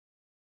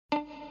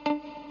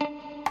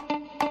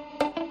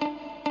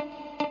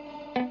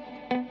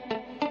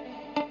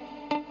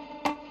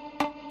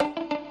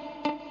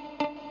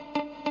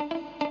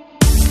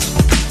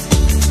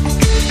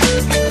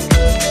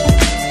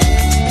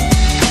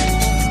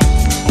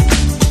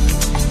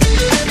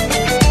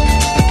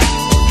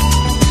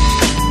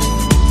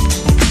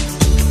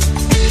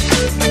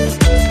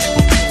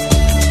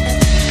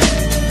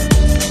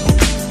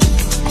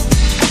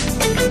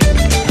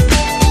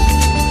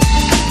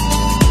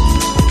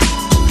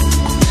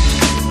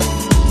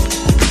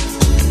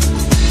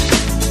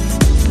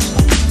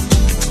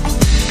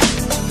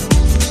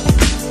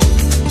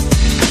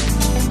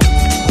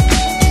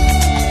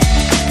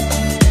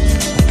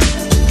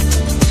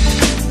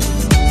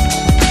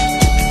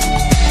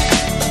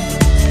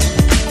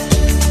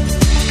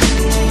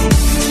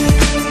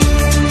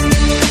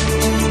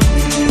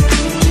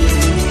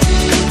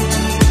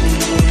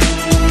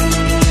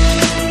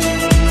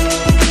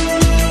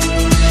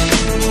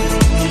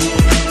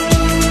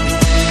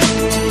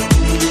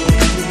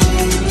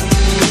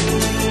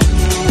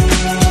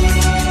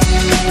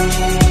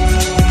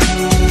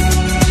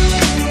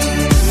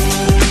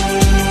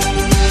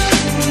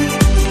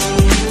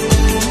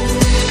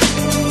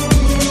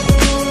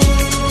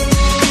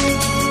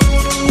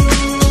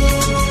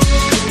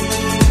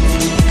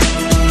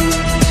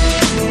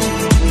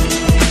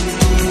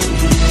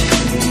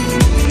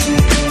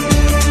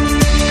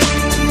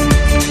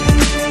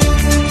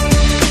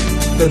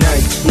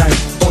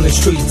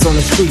streets, on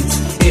the streets,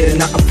 yeah,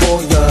 nothing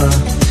for ya.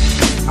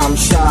 I'm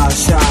shy,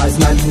 it's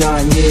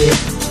 99, yeah.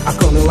 I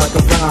come in like a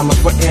rhyme, I'm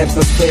for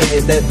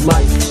atmosphere. That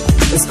life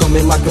is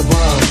coming like a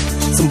bomb.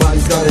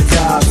 Somebody's gotta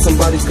die,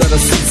 somebody's gotta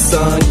see,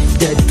 son.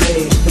 That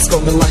day is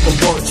coming like I'm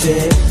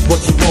watching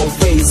what you won't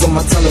face on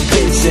my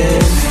television.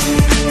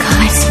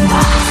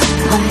 Caresse-moi,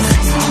 mon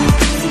trésor.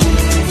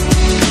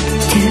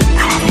 Tu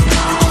as la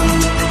mémoire.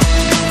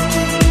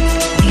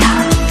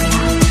 Viens,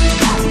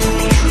 dans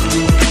tes jours.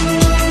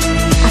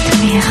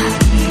 Admire.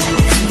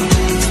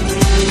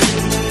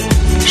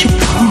 Je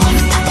prouve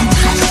ta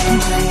tendresse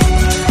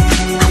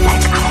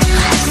avec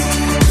allégresse.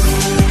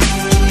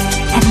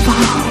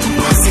 Invente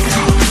ta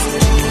secrète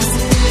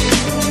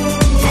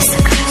de ce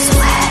que je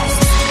souhaite.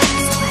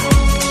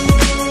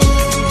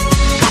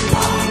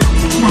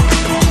 La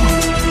tête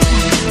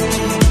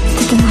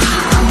te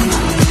donnera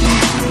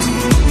peut-être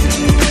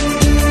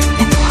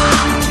mes bras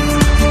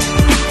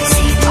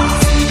invisibles,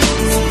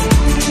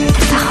 tes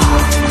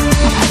paroles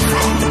me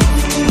prêtent.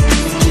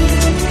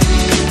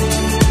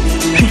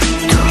 Je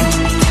tourne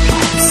tes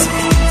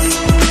pensées,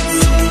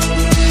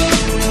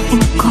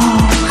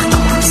 encore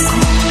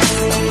recommencer.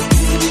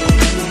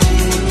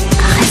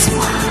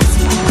 Caresse-moi,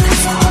 mon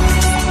trésor,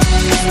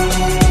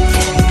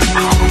 tu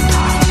as le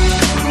temps.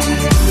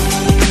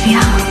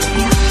 Viens,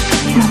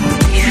 dans mon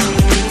bijou,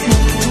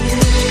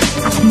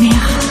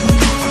 admire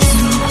tes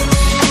sourds.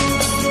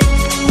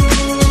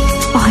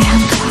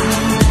 Oriente-toi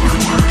vers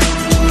moi.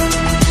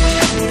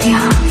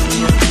 Viens,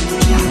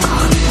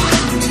 encore une fois.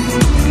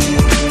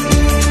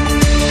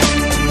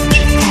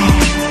 Je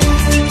t'aime,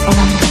 mon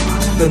amour.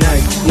 The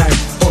night,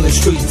 on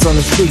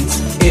the streets,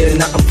 yeah,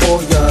 nothing for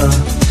ya.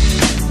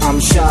 I'm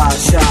shy,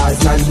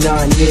 it's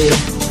 99, yeah.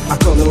 I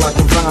come in like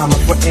a rhyme,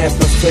 I'm for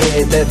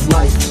atmosphere. That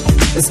life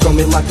is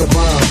coming like a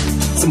bomb.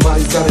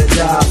 Somebody's gotta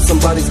die,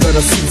 somebody's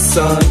gotta see,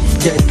 son.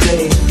 That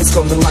day is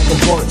coming like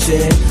I'm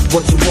watching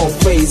what you won't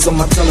face on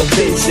my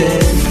television.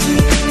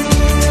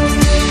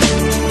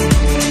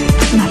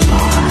 Ma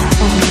pauvre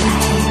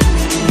oreille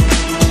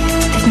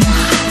te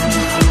donnera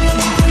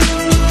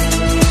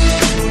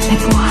mes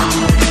voix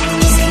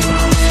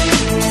invisibles,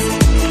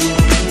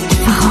 tes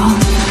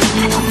paroles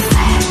un homme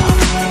faible.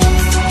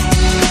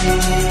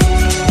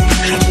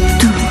 Je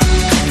doute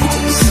tes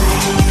pensées,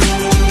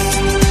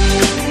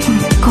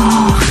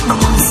 encore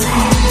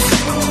recommencer.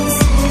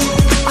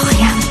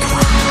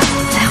 Oriente-toi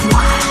vers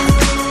moi.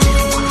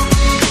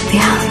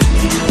 Viens,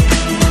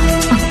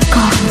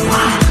 encore une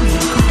fois.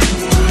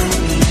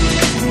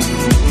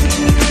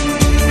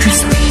 Je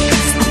suis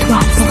à toi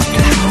pour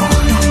toujours.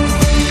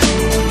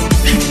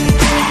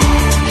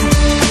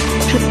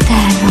 Je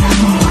t'aime mon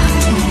amour.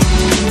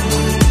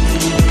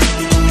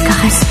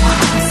 Caresse-moi,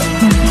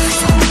 mon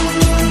trésor.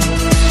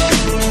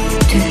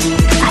 Tu as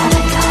la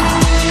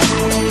méthode.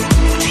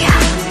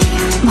 Viens,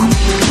 mon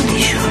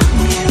bijou.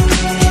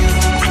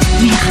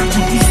 Admire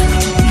mes bisous.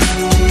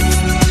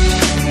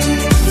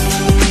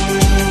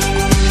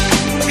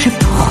 Je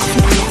prouve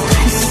ta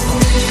tendresse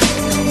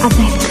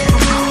avec